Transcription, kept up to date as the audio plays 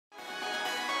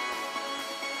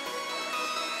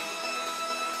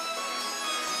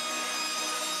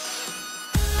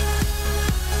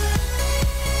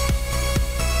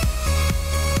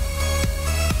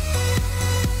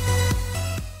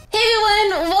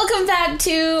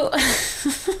to...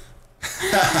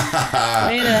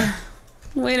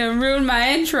 Way to ruin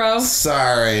my intro.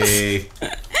 Sorry.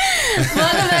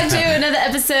 Welcome back to another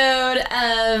episode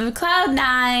of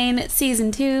Cloud9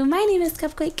 Season 2. My name is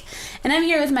CupQuake, and I'm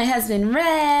here with my husband,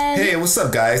 Red. Hey, what's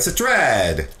up, guys? It's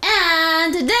Red.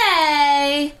 And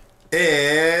today...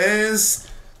 is...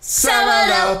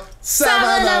 Sábado,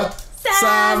 sábado,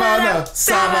 sábado,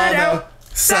 sábado,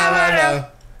 sábado,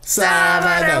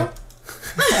 sábado.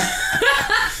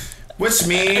 Which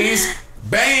means,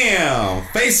 bam!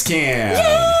 Face cam!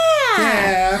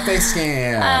 Yeah, face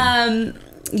cam.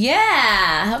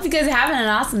 Yeah. Hope you guys are having an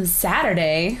awesome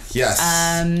Saturday. Yes.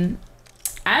 I'm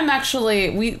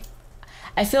actually,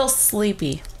 I feel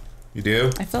sleepy. You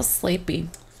do? I feel sleepy.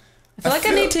 I feel like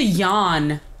I need to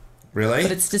yawn. Really?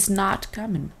 But it's just not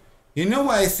coming. You know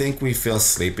why I think we feel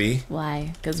sleepy?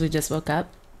 Why? Because we just woke up?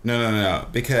 No.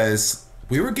 Because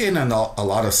we were getting a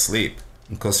lot of sleep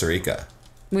in Costa Rica.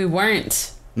 We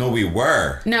weren't. No, we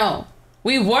were. No,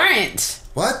 we weren't.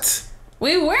 What?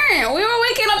 We weren't. We were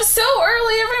waking up so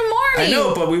early every morning. I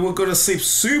know, but we would go to sleep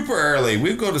super early.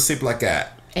 We'd go to sleep like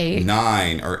at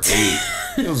 9 or 8.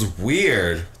 It was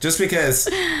weird. Just because,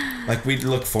 like, we'd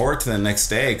look forward to the next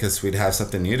day because we'd have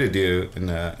something new to do in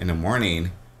the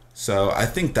morning. So I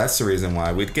think that's the reason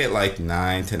why we'd get like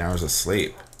 9-10 hours of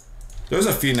sleep. There was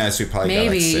a few nights we probably got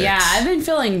like 6. Yeah. I've been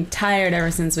feeling tired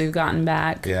ever since we've gotten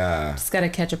back. Yeah. Just gotta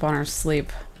catch up on our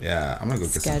sleep. Yeah, I'm gonna go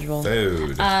get schedule. some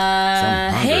food.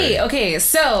 Hey, okay,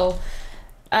 so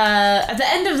at the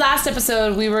end of last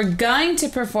episode, we were going to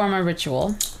perform a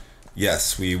ritual.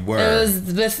 Yes, we were. It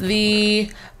was with the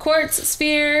quartz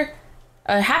sphere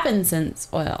happenstance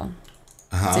oil.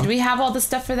 Did we have all the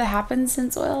stuff for the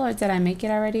happenstance oil, or did I make it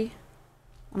already?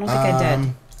 I don't think I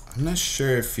did. I'm not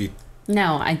sure if you...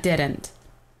 No, I didn't.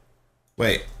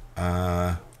 Wait,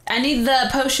 I need the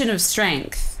potion of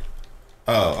strength.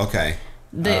 Oh, okay.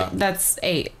 That's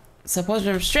 8. So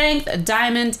potion of strength, a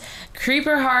diamond,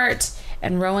 creeper heart,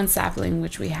 and rowan sapling,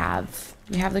 which we have.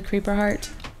 We have the creeper heart.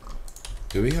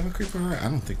 Do we have a creeper heart? I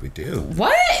don't think we do.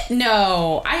 What?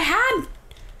 No, I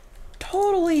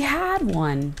totally had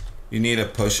one. You need a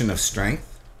potion of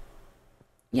strength?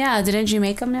 Yeah, didn't you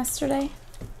make them yesterday?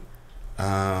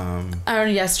 Or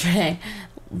yesterday.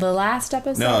 The last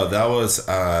episode? No, that was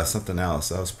something else.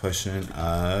 That was potion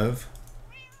of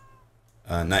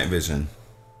night vision.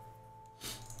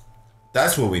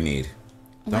 That's what we need.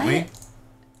 Don't we?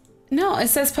 No, it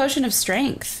says potion of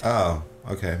strength. Oh,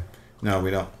 okay. No,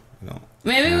 we don't.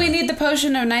 Maybe we need the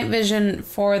potion of night vision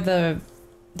for the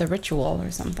ritual or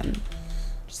something.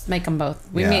 Just make them both.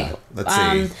 Let's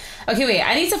see. Okay, wait.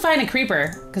 I need to find a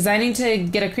creeper because I need to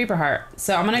get a creeper heart.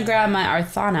 So I'm gonna grab my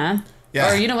Arthana. Yeah.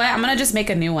 Or you know what? I'm gonna just make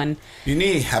a new one. You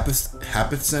need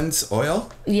happenstance oil?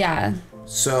 Yeah.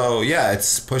 So yeah,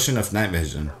 it's potion of night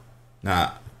vision,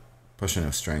 not potion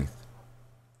of strength.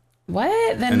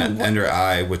 What? Then and under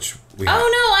eye, which we have. Oh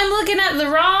no, I'm looking at the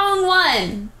wrong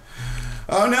one.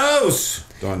 Oh no!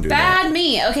 Don't do that. Bad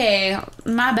me. Okay,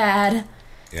 my bad.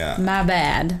 Yeah. My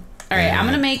bad. All right, I'm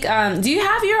gonna make. Do you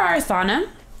have your Arthana?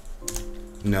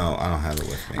 No, I don't have it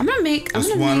with me. I'm gonna make.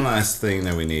 There's one last thing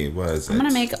that we need. What is it? I'm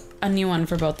gonna make a new one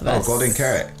for both of us. Oh, golden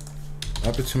carrot. What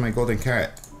happened to my golden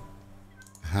carrot?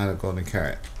 I had a golden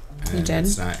carrot. And you did?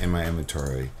 It's not in my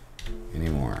inventory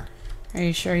anymore. Are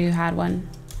you sure you had one?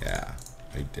 Yeah,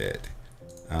 I did.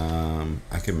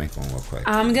 I can make one real quick.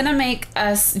 I'm gonna make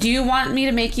us. Do you want me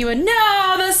to make you a?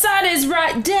 No, the sun is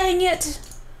right. Dang it.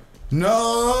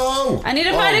 No! I need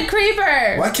to find a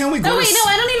creeper. Why can't we go? No, wait, no,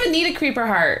 I don't even need a creeper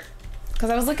heart. Because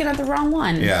I was looking at the wrong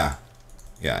one. Yeah.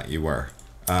 Yeah, you were.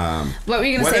 What were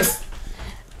you going to say?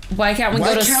 Why can't we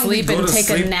go to sleep and take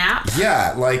a nap?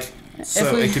 Yeah, like,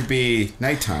 so it could be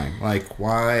nighttime. Like,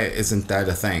 why isn't that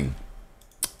a thing?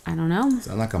 I don't know. Is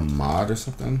that like a mod or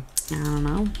something? I don't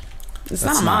know. It's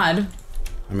not a mod.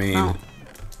 I mean...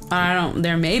 I don't...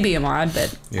 There may be a mod,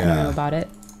 but I don't know about it.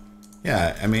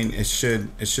 Yeah, I mean, it should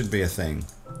be a thing.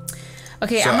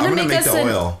 Okay, so I'm gonna make us the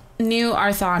oil. A new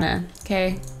Arthana,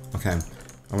 okay? Okay.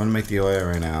 I'm gonna make the oil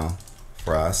right now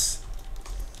for us.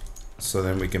 So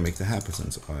then we can make the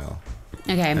happenstance oil.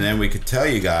 Okay. And then we could tell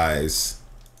you guys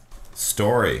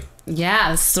story.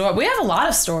 Yeah, so we have a lot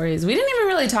of stories. We didn't even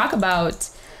really talk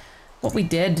about what we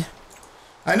did.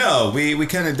 I know, we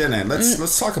kind of didn't.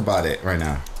 Let's talk about it right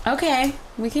now. Okay,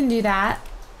 we can do that.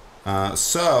 I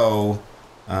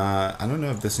don't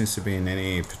know if this needs to be in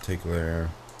any particular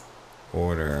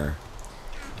order.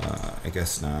 I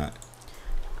guess not.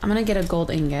 I'm gonna get a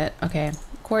gold ingot. Okay.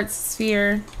 Quartz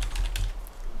sphere.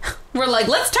 We're like,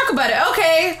 let's talk about it.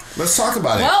 Okay. Let's talk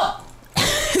about it. Well,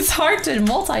 it's hard to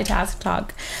multitask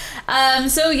talk.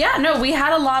 So yeah, no, we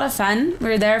had a lot of fun. We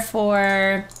were there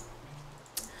for...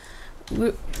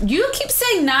 You keep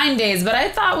saying 9 days, but I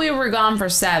thought we were gone for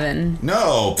 7.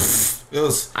 No, it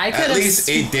was at least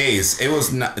 8 days. It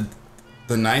was not...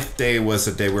 The 9th day was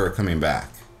the day we were coming back.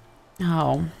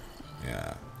 Oh.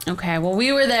 Yeah. Okay, well,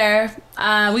 we were there.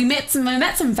 We met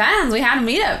some fans. We had a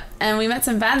meetup, and we met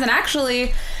some fans. And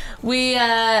actually, we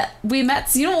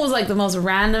met... You know what was like the most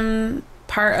random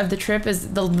part of the trip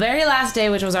is the very last day,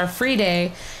 which was our free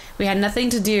day. We had nothing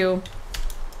to do.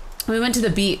 We went to the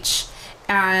beach,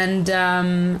 and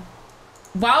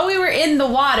while we were in the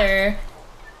water,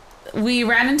 we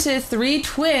ran into 3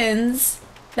 twins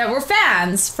that were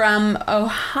fans from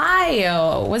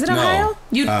Ohio. Was it Ohio?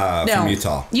 No, from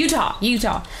Utah. Utah.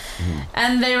 Mm-hmm.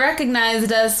 And they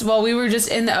recognized us while we were just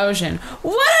in the ocean.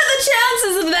 What are the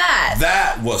chances of that?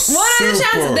 That was What are the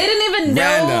chances? They didn't even know.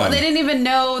 Random. They didn't even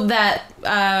know that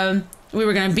we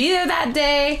were gonna be there that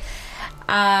day.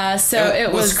 So it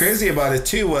was what's crazy about it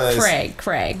too was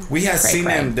Craig. We had seen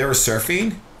them. They were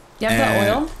surfing. You have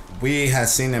the oil? We had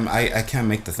seen them. I can't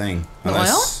make the thing. The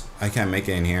oil? I can't make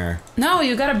it in here. No,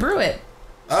 you gotta brew it.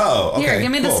 Oh, okay. Here,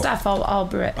 give me the stuff. I'll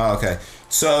brew it. Oh, okay.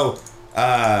 So,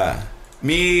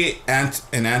 me and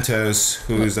Antos,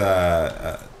 who's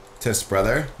Tiff's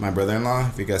brother, my brother-in-law,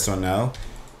 if you guys don't know,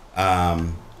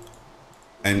 and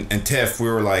Tiff, we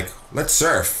were like, let's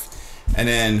surf. And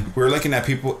then we were looking at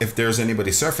people, if there's anybody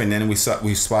surfing. Then we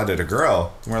spotted a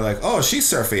girl. And we're like, oh, she's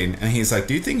surfing. And he's like,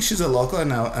 do you think she's a local?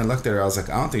 And I looked at her. I was like,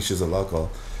 I don't think she's a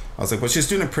local. I was like, well, she's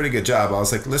doing a pretty good job. I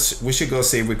was like, we should go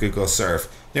see if we could go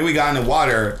surf. Then we got in the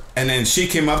water, and then she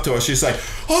came up to us. She's like,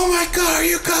 oh my God, are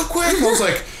you CupQuake? I was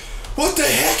like, what the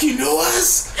heck, you know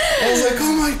us? I was like,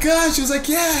 oh my gosh. She was like,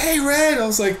 yeah, hey, Red. I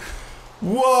was like,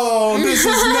 whoa, this is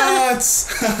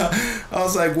nuts. I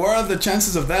was like, what are the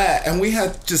chances of that? And we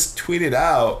had just tweeted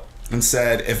out and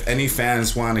said, if any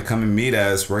fans want to come and meet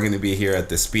us, we're going to be here at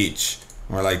this beach.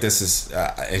 We're like, this is,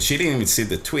 and she didn't even see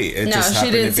the tweet. She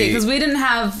didn't see, because we didn't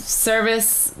have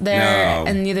service there,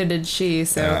 and neither did she.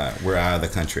 So we're out of the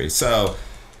country. So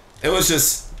it was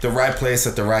just the right place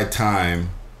at the right time.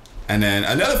 And then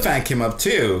another fan came up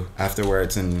too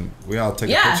afterwards, and we all took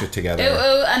a picture together.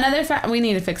 Another fan. We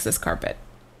need to fix this carpet.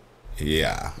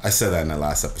 Yeah, I said that in the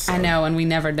last episode. I know, and we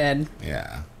never did.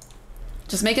 Yeah.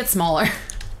 Just make it smaller.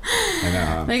 I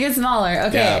know. Make it smaller.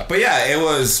 Okay. Yeah, but yeah, it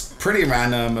was pretty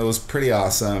random. It was pretty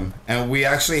awesome. And we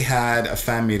actually had a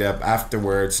fan meetup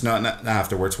afterwards. No, not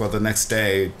afterwards. Well, the next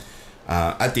day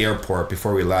at the airport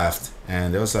before we left.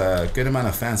 And there was a good amount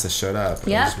of fans that showed up.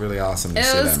 It was really awesome to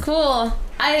see them. It was cool.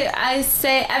 I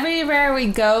say everywhere we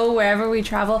go, wherever we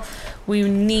travel, we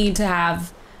need to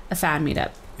have a fan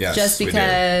meetup. Yes, just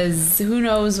because who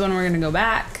knows when we're going to go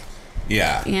back.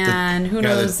 Yeah. And who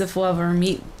knows if we'll ever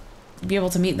be able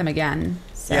to meet them again.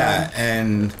 So. Yeah,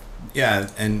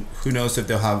 and who knows if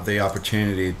they'll have the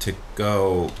opportunity to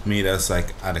go meet us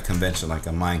like at a convention like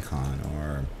a Minecon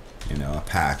or a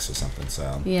PAX or something.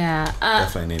 So yeah,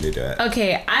 definitely need to do it.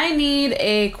 Okay, I need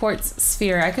a quartz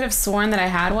sphere. I could have sworn that I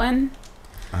had one,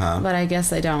 but I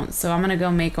guess I don't. So I'm gonna go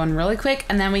make one really quick,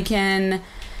 and then we can.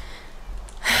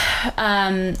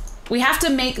 We have to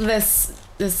make this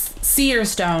seer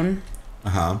stone.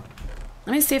 Let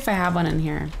me see if I have one in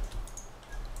here.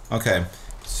 Okay,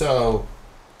 so...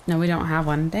 No, we don't have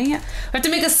one. Dang it. We have to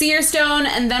make a seer stone,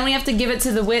 and then we have to give it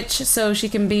to the witch so she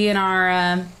can be in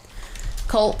our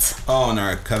cult. Oh, in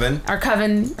our coven? Our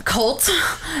coven cult.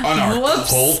 On our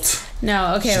cult?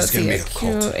 No, okay, let's see. She's going to be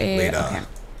a cult later. Okay.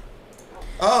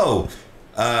 Oh,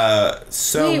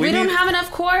 so wait, we don't have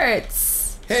enough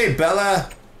quartz. Hey, Bella.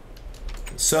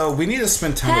 So we need to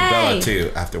spend time with Bella,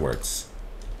 too, afterwards.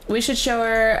 We should show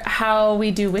her how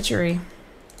we do witchery.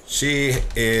 She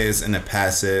is in a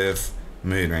passive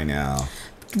mood right now.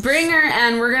 Bring her,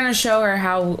 and we're gonna show her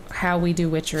how we do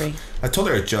witchery. I told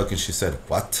her a joke, and she said,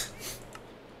 "What?"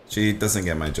 She doesn't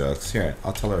get my jokes. Here,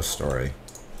 I'll tell her a story.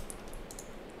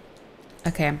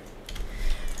 Okay.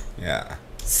 Yeah.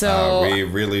 So we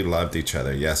really loved each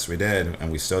other. Yes, we did,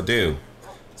 and we still do.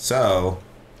 So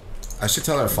I should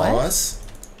tell her to follow us.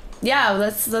 Yeah,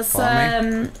 let's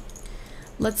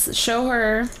show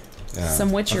her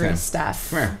some witchery stuff.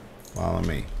 Come here, follow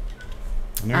me.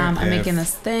 I'm making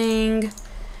this thing.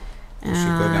 She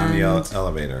should go down the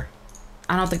elevator.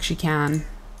 I don't think she can,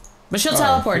 but she'll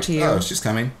teleport to you. Oh, she's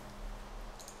coming.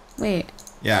 Wait.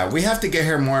 Yeah, we have to get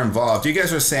her more involved. You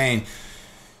guys were saying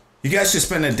you guys should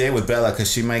spend a day with Bella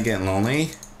because she might get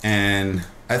lonely, and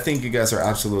I think you guys are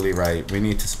absolutely right. We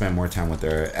need to spend more time with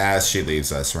her as she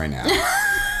leaves us right now.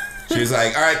 She's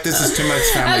like, all right, this is too much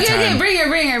family time. Okay,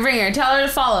 bring her. Tell her to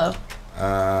follow.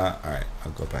 All right,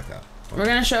 I'll go back up. We're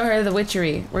gonna show her the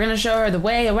witchery. We're gonna show her the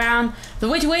way around the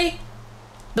witchery.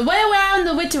 The way around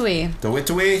the witchery. The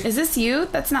witchery? Is this you?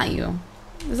 That's not you.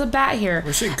 There's a bat here.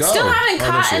 Where'd she go? Still haven't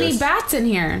caught any bats in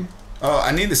here. Oh,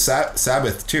 I need the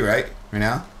Sabbath too, right? Right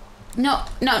now? No,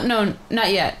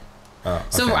 not yet. Oh, okay.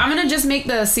 So I'm gonna just make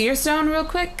the seer stone real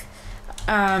quick.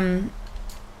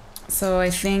 So I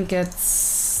think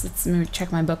it's, let me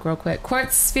check my book real quick.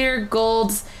 Quartz sphere,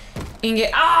 gold, ingot.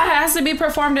 It has to be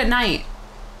performed at night.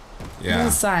 Yeah. In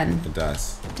the sun. It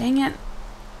does. Dang it.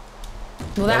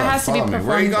 Well, that Bella, has to be performed.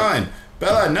 Where are you going?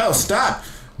 Bella, no, stop.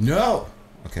 No.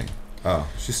 Okay. Oh,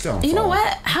 she's still. You know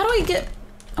what? How do I get?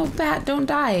 Oh, bat, don't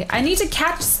die. I need to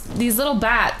catch these little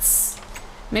bats.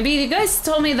 Maybe you guys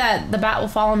told me that the bat will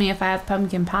follow me if I have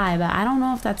pumpkin pie, but I don't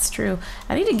know if that's true.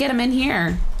 I need to get them in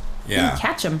here. Yeah.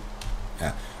 Catch them.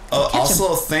 Yeah. Oh,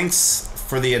 also, thanks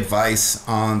for the advice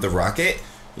on the rocket.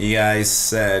 You guys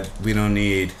said we don't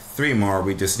need 3 more,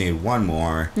 we just need 1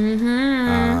 more.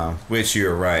 Mm-hmm. Which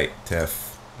you're right,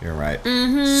 Tiff. You're right.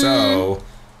 Mm-hmm. So,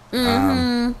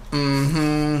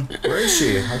 where is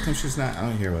she? How come she's not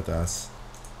out here with us?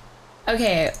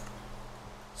 Okay.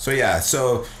 So yeah,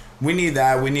 so we need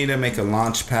that. We need to make a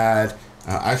launch pad.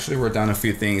 Actually, we're down a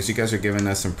few things. You guys are giving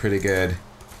us some pretty good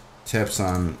tips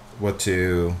on what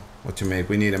to make.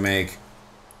 We need to make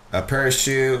a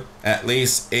parachute, at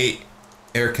least 8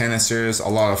 air canisters, a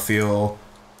lot of fuel,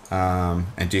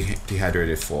 and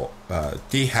dehydrated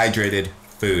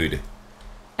food.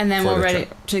 And then we're ready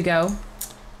to go.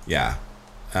 Yeah.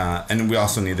 And we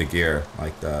also need the gear,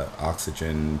 like the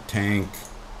oxygen tank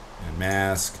and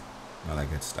mask, all that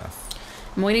good stuff.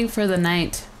 I'm waiting for the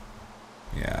night.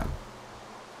 Yeah.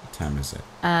 What time is it?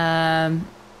 And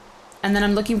then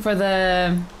I'm looking for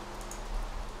the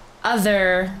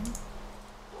other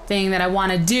thing that I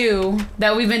want to do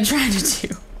that we've been trying to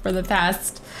do for the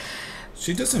past.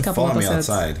 She doesn't follow me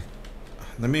outside.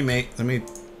 Maybe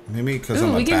because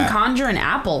I'm a we can bat. conjure an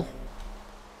apple.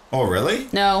 Oh, really?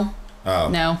 No. Oh.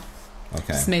 No.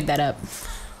 Okay. Just made that up.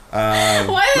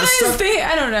 Why did I think?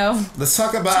 I don't know. Let's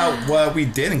talk about what we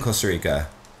did in Costa Rica.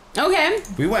 Okay.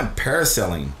 We went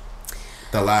parasailing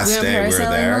the last day we were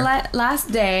there.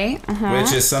 Last day.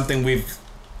 Which is something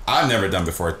I've never done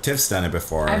before. Tiff's done it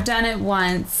before. I've done it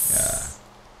once.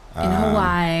 Yeah. In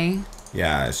Hawaii.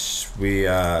 Yeah,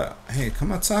 hey,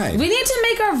 come outside. We need to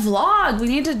make our vlog. We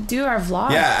need to do our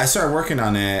vlog. Yeah, I started working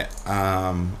on it.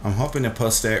 I'm hoping to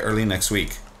post it early next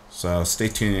week. So stay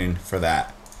tuned for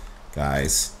that,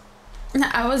 guys.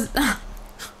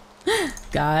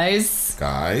 Guys.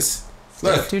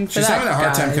 Look, she's having a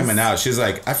hard time coming out. She's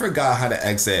like, I forgot how to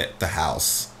exit the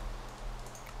house.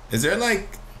 Is there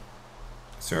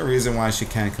a reason why she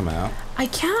can't come out? I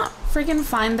can't freaking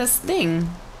find this thing.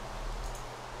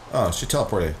 Oh, she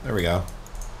teleported. There we go.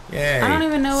 Yay. I don't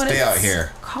even know what it's out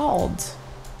here. Called.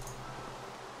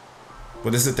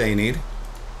 What is it that you need?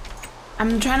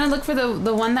 I'm trying to look for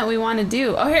the one that we want to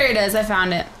do. Oh, here it is. I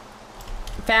found it.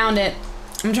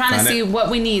 I'm trying to see what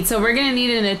we need. So we're going to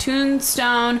need an attuned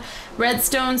stone,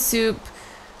 redstone soup,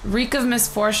 reek of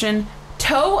misfortune,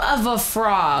 toe of a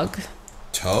frog.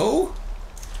 Toe?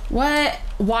 What?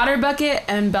 Water bucket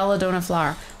and belladonna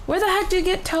flower. Where the heck do you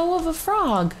get toe of a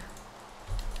frog?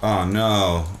 Oh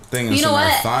no. Thing is some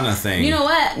fauna thing. You know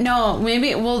what? No,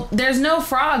 maybe, well, there's no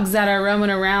frogs that are roaming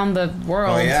around the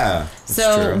world. Oh yeah.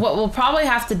 So what we'll probably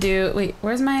have to do, wait,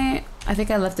 where's my, I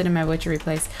think I left it in my witchery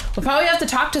place. We'll probably have to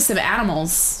talk to some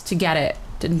animals to get it,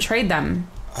 and trade them.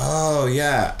 Oh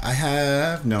yeah, I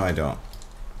have, no I don't.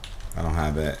 I don't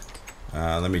have it.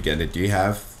 Let me get it. Do you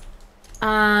have?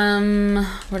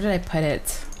 Where did I put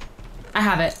it? I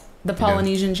have it. The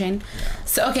Polynesian chain. Yeah.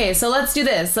 So okay, so let's do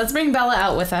this. Let's bring Bella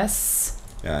out with us.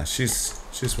 Yeah, she's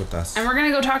with us. And we're gonna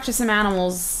go talk to some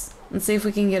animals and see if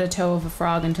we can get a toe of a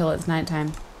frog until it's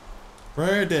nighttime.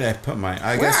 Where did I put mine?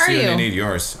 I guess you're gonna need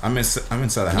yours. I'm inside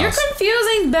the house. You're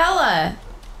confusing Bella.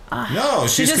 No,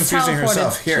 she's confusing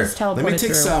herself. Here, let me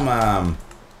take some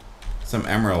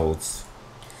emeralds.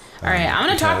 All right, I'm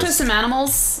gonna talk to some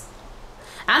animals.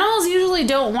 Animals usually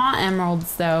don't want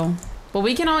emeralds though. But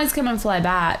we can always come and fly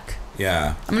back.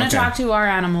 Yeah. I'm going to talk to our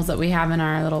animals that we have in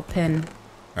our little pin.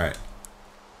 All right.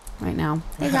 Right now.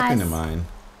 What happened to mine?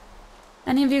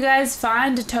 Any of you guys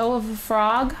find a toe of a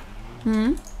frog?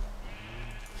 We're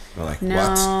like,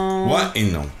 no. What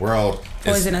in the world?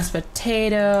 Poisonous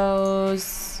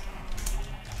potatoes.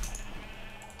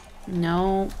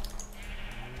 No.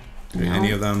 Do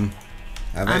any of them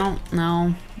have it? I don't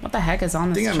know. What the heck is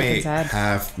on this chicken's head? I think I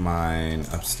may have mine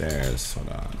upstairs. Hold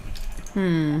on.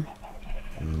 No,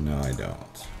 I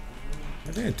don't.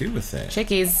 What did I do with it?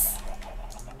 Chickies.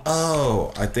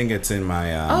 Oh, I think it's in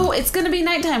my... Oh, it's going to be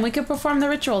nighttime. We could perform the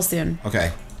ritual soon.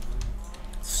 Okay.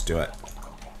 Let's do it.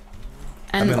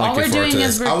 And all we're doing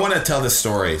is... I want to tell this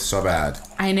story so bad.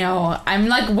 I know. I'm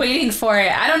like waiting for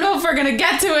it. I don't know if we're going to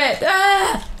get to it.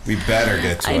 Ah! We better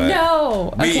get to it. I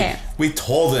know. Okay. We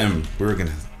told him we were going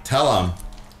to tell him.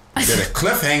 We did a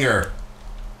cliffhanger.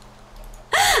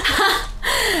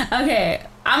 Okay.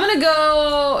 I'm going to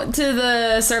go to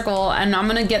the circle and I'm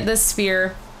going to get this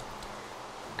sphere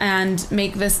and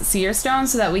make this seer stone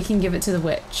so that we can give it to the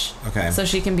witch. Okay. So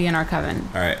she can be in our coven.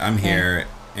 All right. I'm here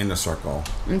in the circle.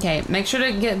 Okay. Make sure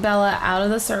to get Bella out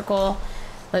of the circle.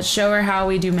 Let's show her how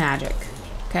we do magic.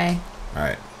 Okay? All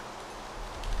right.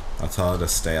 I'll tell her to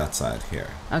stay outside here.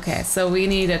 Okay. So we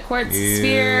need a quartz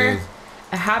sphere,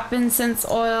 a happenstance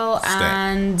oil,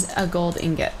 and a gold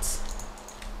ingot.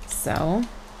 So...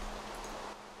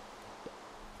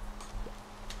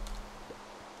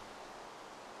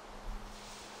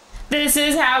 This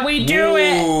is how we do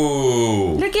it.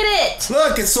 Look at it.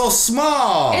 Look, it's so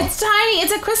small. It's tiny.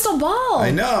 It's a crystal ball.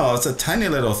 I know. It's a tiny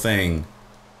little thing.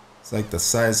 It's like the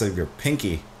size of your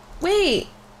pinky. Wait.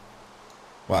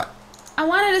 What? I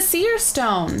wanted a seer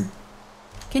stone.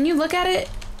 Can you look at it?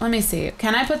 Let me see.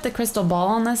 Can I put the crystal ball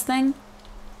on this thing?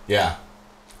 Yeah.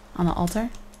 On the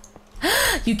altar?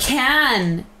 You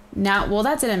can. Now, well,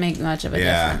 that didn't make much of a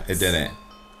difference. Yeah, it didn't.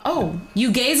 Oh, you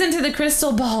gaze into the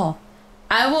crystal ball.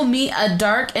 I will meet a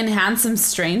dark and handsome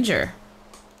stranger.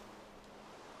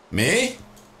 Me?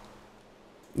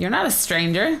 You're not a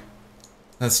stranger.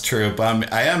 That's true,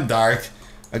 but I am dark.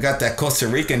 I got that Costa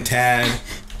Rican tan.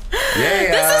 Yeah.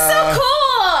 This is so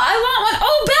cool. I want one.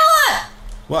 Oh, Bella.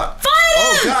 What? Fight him.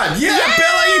 Oh, God. Yeah,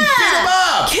 Bella, you beat him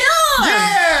up. Kill him.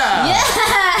 Yeah.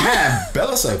 Yeah. Man,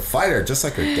 Bella's a fighter, just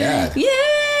like her dad.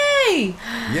 Yay.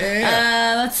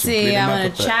 Yeah. Let's see. I'm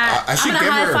going to chat. I'm going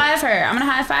to high five her. I'm going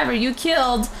to high five her. You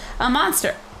killed a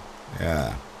monster.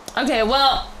 Yeah. Okay,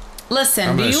 well,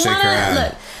 listen. Do you want to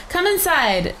look? Come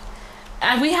inside.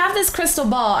 We have this crystal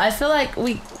ball. I feel like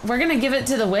we're going to give it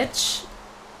to the witch,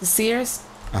 the seers.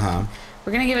 Uh-huh.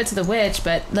 We're going to give it to the witch,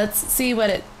 but let's see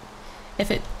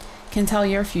if it can tell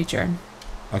your future.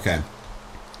 Okay.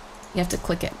 You have to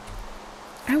click it.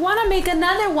 I want to make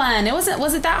another one. Was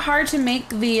it that hard to make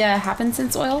the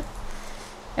happenstance oil?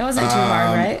 It wasn't too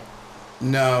hard, right?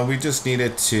 No, we just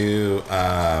needed to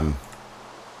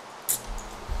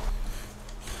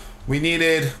we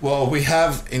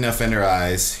have enough Ender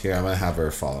Eyes. Here, I'm gonna have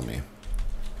her follow me.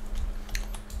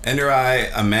 Ender Eye,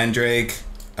 a Mandrake,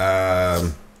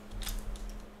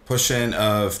 Potion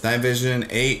of Night Vision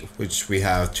 8, which we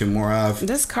have 2 more of.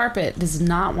 This carpet does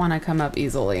not want to come up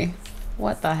easily.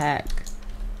 What the heck?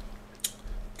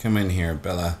 Come in here,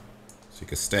 Bella, so you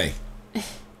can stay. Where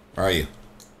are you?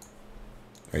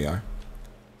 There you are.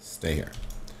 Stay here.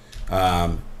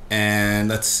 And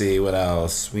let's see what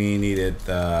else. We needed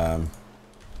a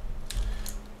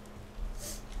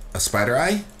spider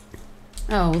eye.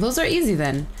 Oh, those are easy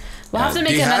then. We'll have to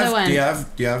make another one. Do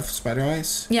you have spider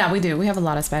eyes? Yeah, we do. We have a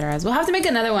lot of spider eyes. We'll have to make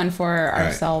another one for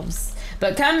ourselves. Right.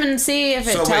 But come and see if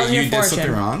it tells your fortune. So wait, you did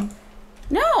something wrong?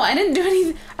 No, I didn't do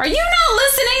anything. Are you not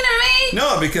listening to me?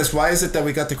 No, because why is it that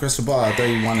we got the crystal ball? I thought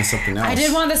you wanted something else. I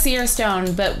did want the seer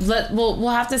stone, but we'll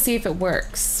have to see if it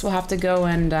works. We'll have to go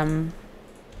and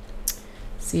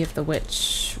see if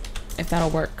if that'll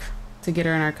work to get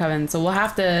her in our coven. So we'll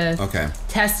have to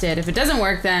test it. If it doesn't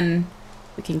work, then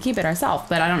we can keep it ourselves.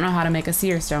 But I don't know how to make a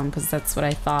seer stone because that's what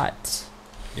I thought.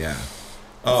 Yeah.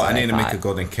 Oh, I need to make a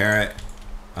golden carrot.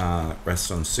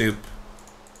 Redstone soup.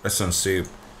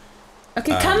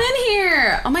 Okay, come in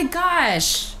here. Oh my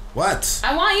gosh. What?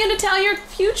 I want you to tell your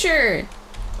future.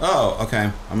 Oh, okay.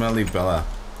 I'm gonna leave Bella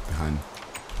behind.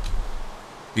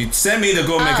 You sent me to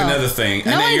go make another thing,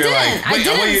 and then you're like, "Wait,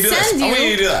 I want you to do this. I want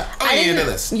you to do that. I want you to do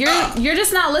this." You're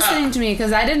just not listening to me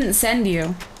because I didn't send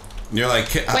you. You're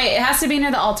like, wait, it has to be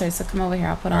near the altar. So come over here.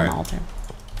 I'll put it on the altar.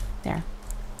 There.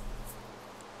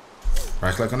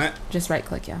 Right click on it. Just right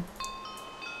click, yeah.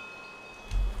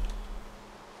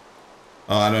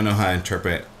 Oh, I don't know how to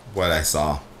interpret what I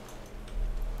saw.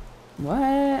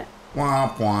 What?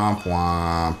 Womp womp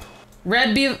womp.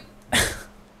 Red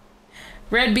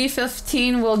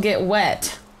B15 will get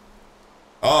wet.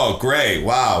 Oh, great.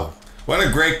 Wow. What a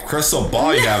great crystal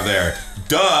ball you have there.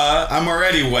 Duh, I'm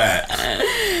already wet.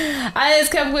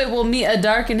 iHasCupquake will meet a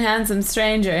dark and handsome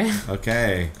stranger.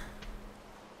 Okay.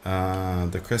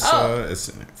 The crystal is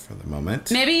in it for the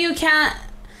moment. Maybe you can't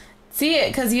see it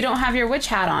because you don't have your witch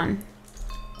hat on.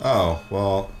 Oh,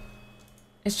 well.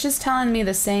 It's just telling me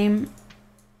the same.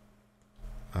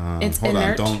 It's hold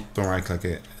inert. on, don't right click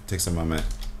it. It takes a moment.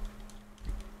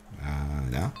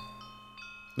 No.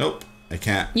 Nope. I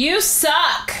can't. You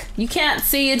suck. You can't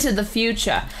see into the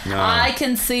future. No. I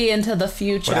can see into the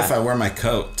future. What if I wear my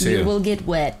coat too? You will get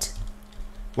wet.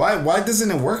 Why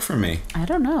doesn't it work for me? I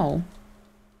don't know.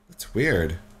 It's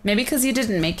weird. Maybe because you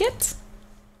didn't make it?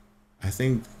 I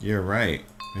think you're right.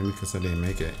 Maybe because I didn't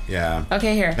make it. Yeah.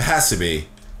 Okay, here. It has to be.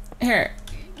 Here.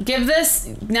 Give this.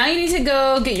 Now you need to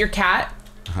go get your cat.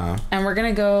 Uh-huh. And we're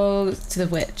going to go to the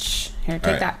witch. Here,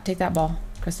 take that. Take that ball.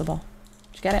 Crystal ball.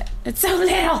 Did you get it? It's so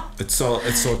little. It's so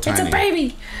tiny. It's a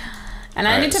baby. And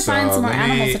I need to find some more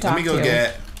animals to talk to. Let me go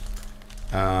get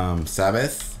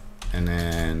Sabbath. And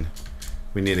then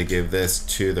we need to give this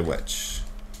to the witch.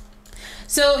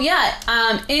 So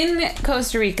yeah, in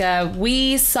Costa Rica,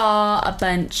 we saw a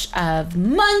bunch of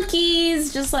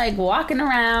monkeys just like walking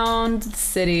around the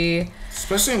city.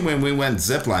 Especially when we went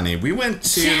ziplining. We went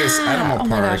to this animal park. Oh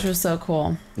my gosh, it was so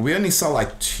cool. We only saw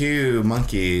like 2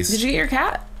 monkeys. Did you get your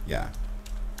cat? Yeah.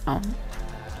 Oh.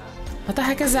 What the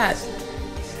heck is that?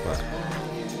 What?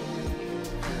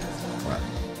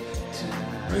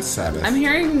 Where's Sabbath? I'm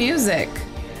hearing music.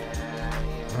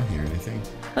 I don't hear anything.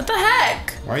 What the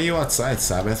heck? Why are you outside,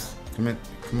 Sabbath?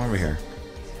 Come over here.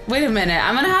 Wait a minute.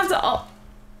 I'm gonna have to. Oh.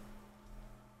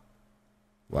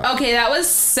 What? Okay, that was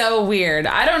so weird.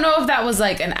 I don't know if that was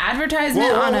like an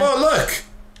advertisement on whoa, look!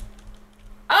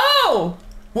 Oh!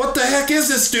 What the heck is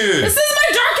this dude? This is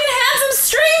my dark and handsome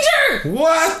stranger!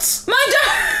 What? My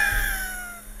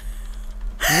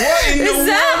What in the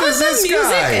world is this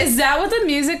guy? Is that what the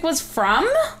music was from?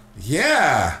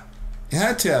 Yeah. It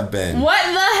had to have been. What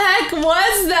the heck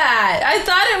was that? I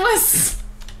thought it was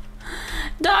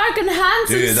dark and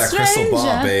handsome Dude, that stranger. crystal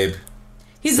ball, babe.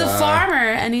 He's a farmer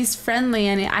and he's friendly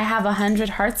and I have 100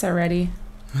 hearts already.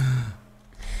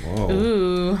 Whoa.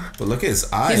 Ooh. But look at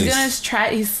his eyes. He's gonna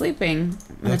try. He's sleeping.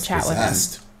 I'm gonna chat with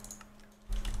him.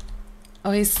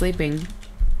 Oh, he's sleeping.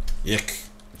 Yuck.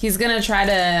 He's gonna try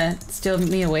to steal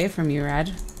me away from you,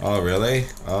 Rad. Oh, really?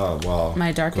 Oh, well.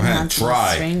 My dark and handsome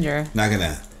stranger.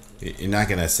 You're not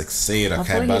gonna succeed, okay,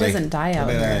 Hopefully buddy? he doesn't die out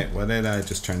here. What did I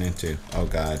just turn into? Oh,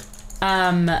 God.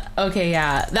 Okay,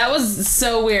 yeah. That was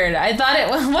so weird. I thought it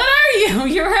was... What are you?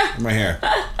 You're... I'm right here.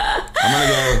 I'm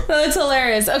gonna go... That's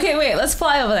hilarious. Okay, wait. Let's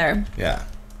fly over there. Yeah.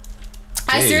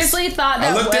 Jeez. I seriously thought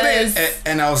that was... I looked at it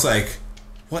and I was like,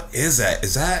 what is that?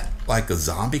 Is that like a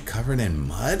zombie covered in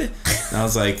mud? And I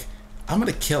was like, I'm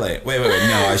gonna kill it. Wait.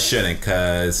 No, I shouldn't,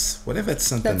 because what if it's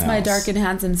something else? That's my dark and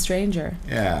handsome stranger.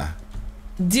 Yeah.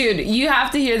 Dude, you have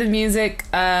to hear the music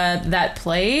that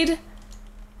played.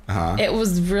 Uh-huh. It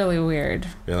was really weird.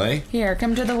 Really? Here,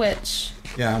 come to the witch.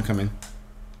 Yeah, I'm coming.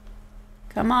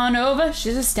 Come on over.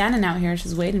 She's just standing out here.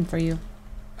 She's waiting for you.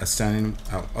 Standing...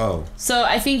 Oh. So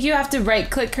I think you have to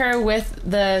right-click her with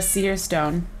the seer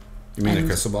stone. You mean the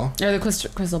crystal ball? Or the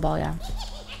crystal ball, yeah.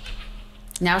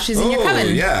 Now she's in your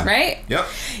coven, yeah. Right? Yep.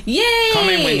 Yay!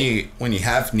 Coming when you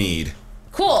have need.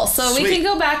 Cool. So Sweet. we can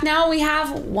go back now. We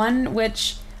have one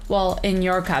witch, well, in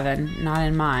your coven, not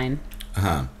in mine.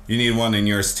 Uh-huh. You need one in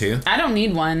yours too? I don't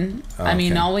need one. Oh, I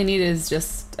mean, okay. all we need is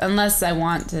just, unless I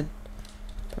want to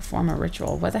perform a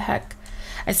ritual. What the heck?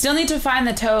 I still need to find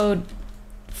the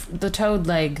toad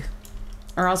leg,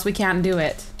 or else we can't do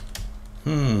it.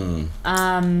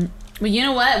 But you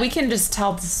know what? We can just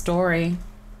tell the story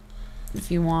if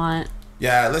you want.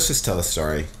 Yeah, let's just tell the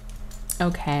story.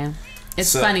 Okay.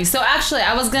 It's funny. So actually,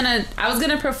 I was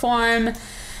gonna perform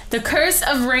the Curse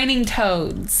of Raining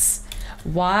Toads.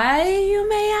 Why, you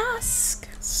may ask?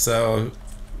 So,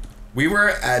 we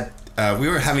were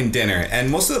having dinner, and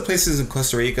most of the places in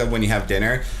Costa Rica, when you have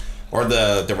dinner, or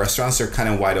the restaurants are kind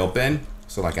of wide open,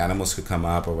 so like animals could come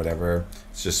up or whatever.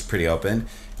 It's just pretty open.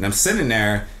 And I'm sitting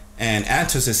there, and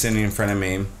Antos is sitting in front of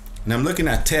me, and I'm looking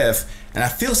at Tiff, and I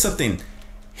feel something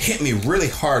hit me really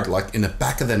hard, like in the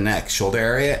back of the neck, shoulder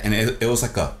area, and it was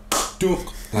like a dunk,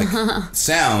 like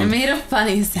sound. It made a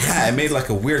funny sound. Yeah, it made like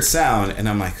a weird sound, and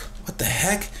I'm like, what the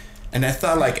heck? And I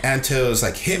thought like Antos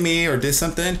like hit me or did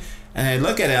something, and I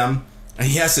look at him, and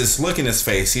he has this look in his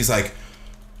face. He's like,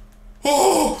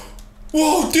 oh,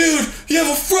 whoa, dude, you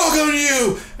have a frog on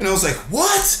you. And I was like,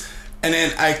 what? And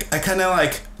then I kind of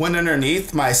like went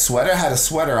underneath my sweater, had a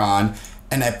sweater on,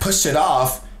 and I pushed it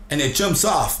off, and it jumps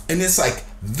off, and it's like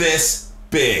this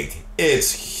big.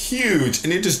 It's huge,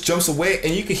 and it just jumps away,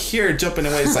 and you can hear it jumping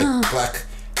away. It's like clack,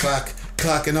 clack,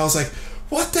 clack, and I was like,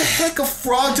 what the heck? A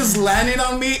frog just landed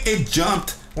on me? It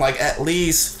jumped like at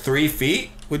least 3 feet.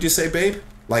 Would you say, babe?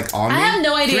 Like on me? I have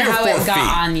no idea how it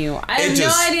got on you. I have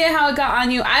no idea how it got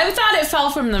on you. I thought it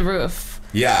fell from the roof.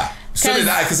 Yeah. So did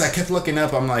I, because I kept looking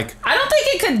up. I'm like, I don't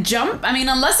think it could jump. I mean,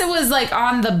 unless it was like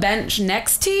on the bench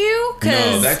next to you.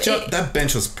 No, that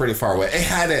bench was pretty far away. It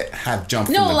had to have jumped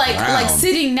from the ground. Like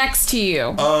sitting next to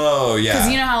you. Oh, yeah.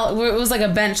 Because you know how it was like a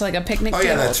bench, like a picnic table. Oh,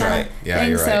 yeah, that's right. Yeah,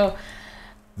 you're right. So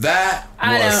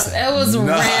it was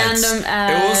nuts. random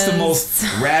It was the most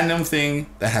random thing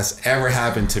that has ever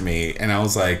happened to me. And I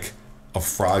was like, a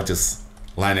frog just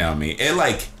landed on me. It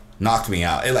like knocked me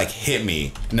out. It like hit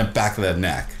me in the back of the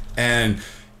neck. And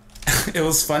it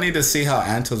was funny to see how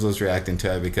Antos was reacting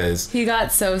to it because he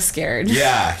got so scared.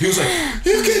 Yeah, he was like,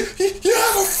 you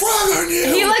have a frog on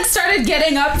you. He like started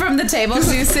getting up from the table because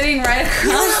he was sitting right across.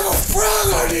 You have a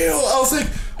frog on you. I was like,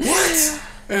 what?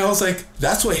 And I was like,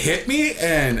 that's what hit me?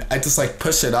 And I just like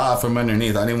pushed it off from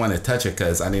underneath. I didn't want to touch it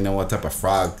because I didn't know what type of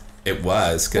frog it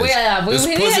was. We had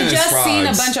just seen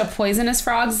a bunch of poisonous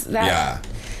frogs.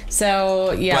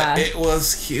 So, yeah. But it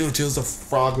was huge. It was a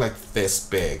frog like this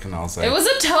big. And I was like... It was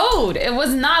a toad. It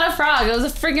was not a frog. It was a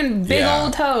freaking big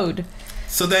old toad.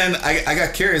 So then I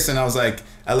got curious and I was like...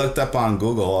 I looked up on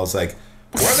Google. I was like,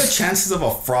 what are the chances of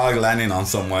a frog landing on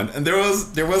someone? And there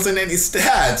wasn't any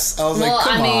stats. I was like,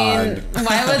 come on.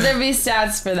 Why would there be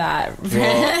stats for that?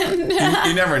 Well,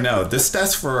 you never know. There's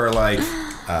stats for like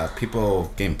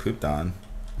people getting pooped on.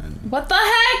 And what the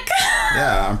heck?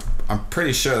 Yeah, I'm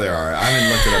pretty sure there are. I haven't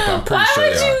looked it up, but I'm pretty sure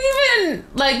there are. Why would you even,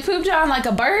 like, pooped on, like,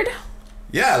 a bird?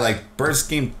 Yeah, like, birds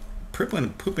getting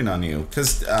pooping on you.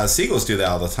 Because seagulls do that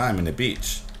all the time in the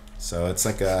beach. So it's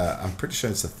like I'm pretty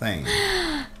sure it's a thing.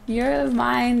 Your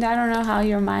mind, I don't know how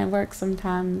your mind works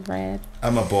sometimes, Red.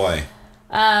 I'm a boy.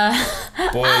 Boys,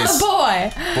 I'm a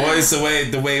boy. Boys,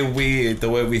 the way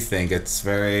we think, it's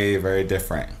very, very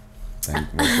different. Than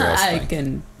what girls think.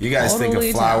 You guys think of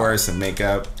flowers and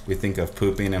makeup. We think of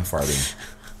pooping and farting.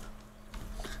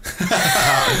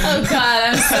 Oh God,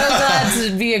 I'm so glad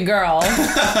to be a girl.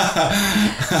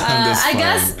 I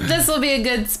guess this will be a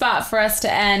good spot for us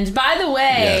to end. By the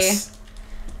way,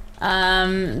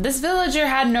 this villager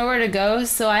had nowhere to go,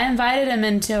 so I invited him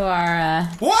into our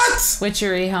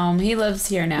witchery home. He lives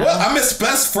here now. What? I'm his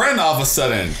best friend all of a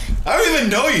sudden. I don't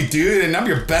even know you, dude, and I'm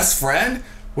your best friend?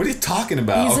 What are you talking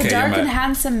about? He's a dark and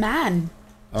handsome man.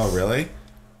 Oh, really?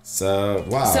 So,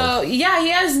 wow. So, yeah, he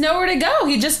has nowhere to go.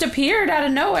 He just appeared out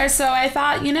of nowhere. So I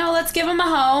thought, let's give him a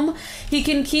home. He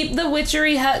can keep the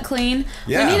witchery hut clean.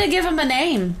 Yeah. We need to give him a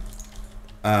name.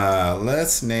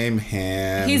 Let's name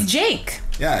him... He's Jake.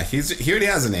 Yeah, he already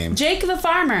has a name. Jake the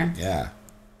farmer. Yeah.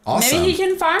 Awesome. Maybe he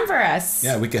can farm for us.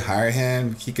 Yeah, we could hire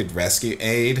him. He could rescue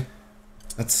aid.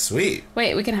 That's sweet.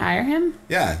 Wait, we can hire him?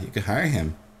 Yeah, you could hire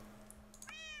him.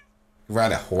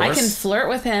 Ride a horse. I can flirt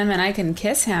with him and I can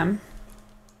kiss him.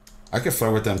 I could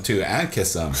flirt with them too and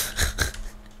kiss them.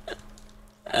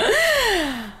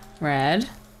 Red.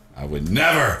 I would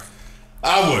never.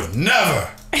 Never.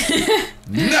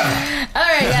 Alright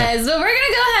guys, so we're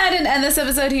gonna go ahead and end this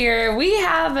episode here. We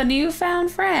have a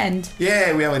newfound friend.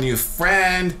 Yeah, we have a new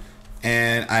friend.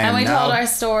 And we told our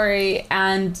story,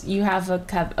 and you have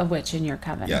a witch in your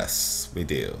coven. Yes, we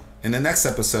do. In the next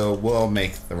episode, we'll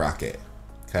make the rocket.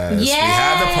 Because we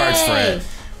have the parts for it.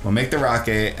 We'll make the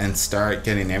rocket and start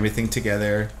getting everything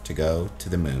together to go to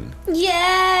the moon.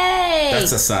 Yay!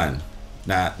 That's the sun.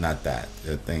 Not that.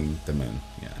 The thing, the moon.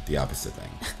 Yeah, the opposite thing.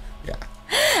 Yeah.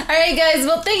 Alright guys,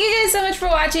 well thank you guys so much for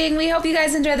watching. We hope you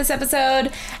guys enjoyed this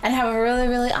episode and have a really,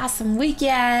 really awesome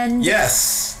weekend.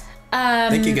 Yes!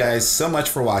 Thank you guys so much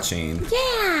for watching.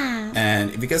 Yeah.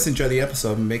 And if you guys enjoyed the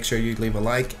episode, make sure you leave a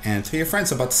like and tell your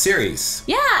friends about the series.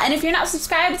 Yeah, and if you're not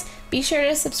subscribed, be sure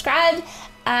to subscribe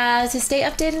to stay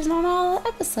updated on all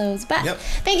episodes. But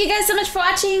thank you guys so much for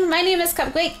watching. My name is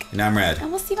CupQuake. And I'm Red. And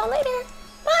we'll see you all later.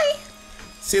 Bye.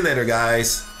 See you later,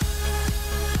 guys.